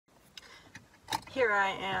Here I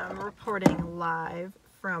am reporting live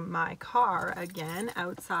from my car again,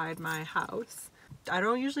 outside my house. I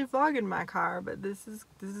don't usually vlog in my car, but this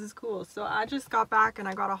is cool. So I just got back and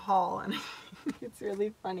I got a haul, and it's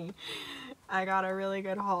really funny. I got a really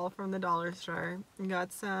good haul from the dollar store.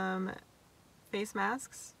 Got some face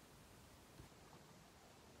masks.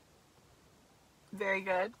 Very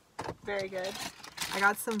good. Very good. I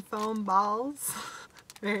got some foam balls.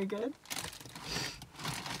 Very good.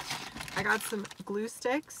 I got some glue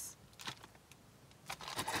sticks.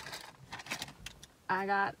 I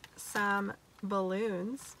got some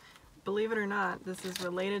balloons. Believe it or not, this is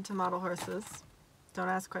related to model horses. Don't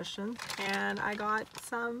ask questions. And I got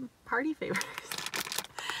some party favors.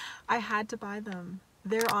 I had to buy them.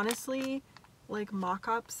 They're honestly like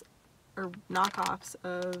mock-ups or knockoffs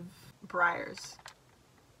of Breyers.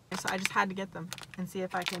 So I just had to get them and see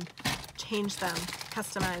if I can change them,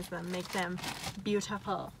 customize them, make them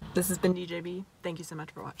beautiful. This has been DeeJayBe. Thank you so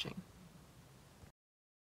much for watching.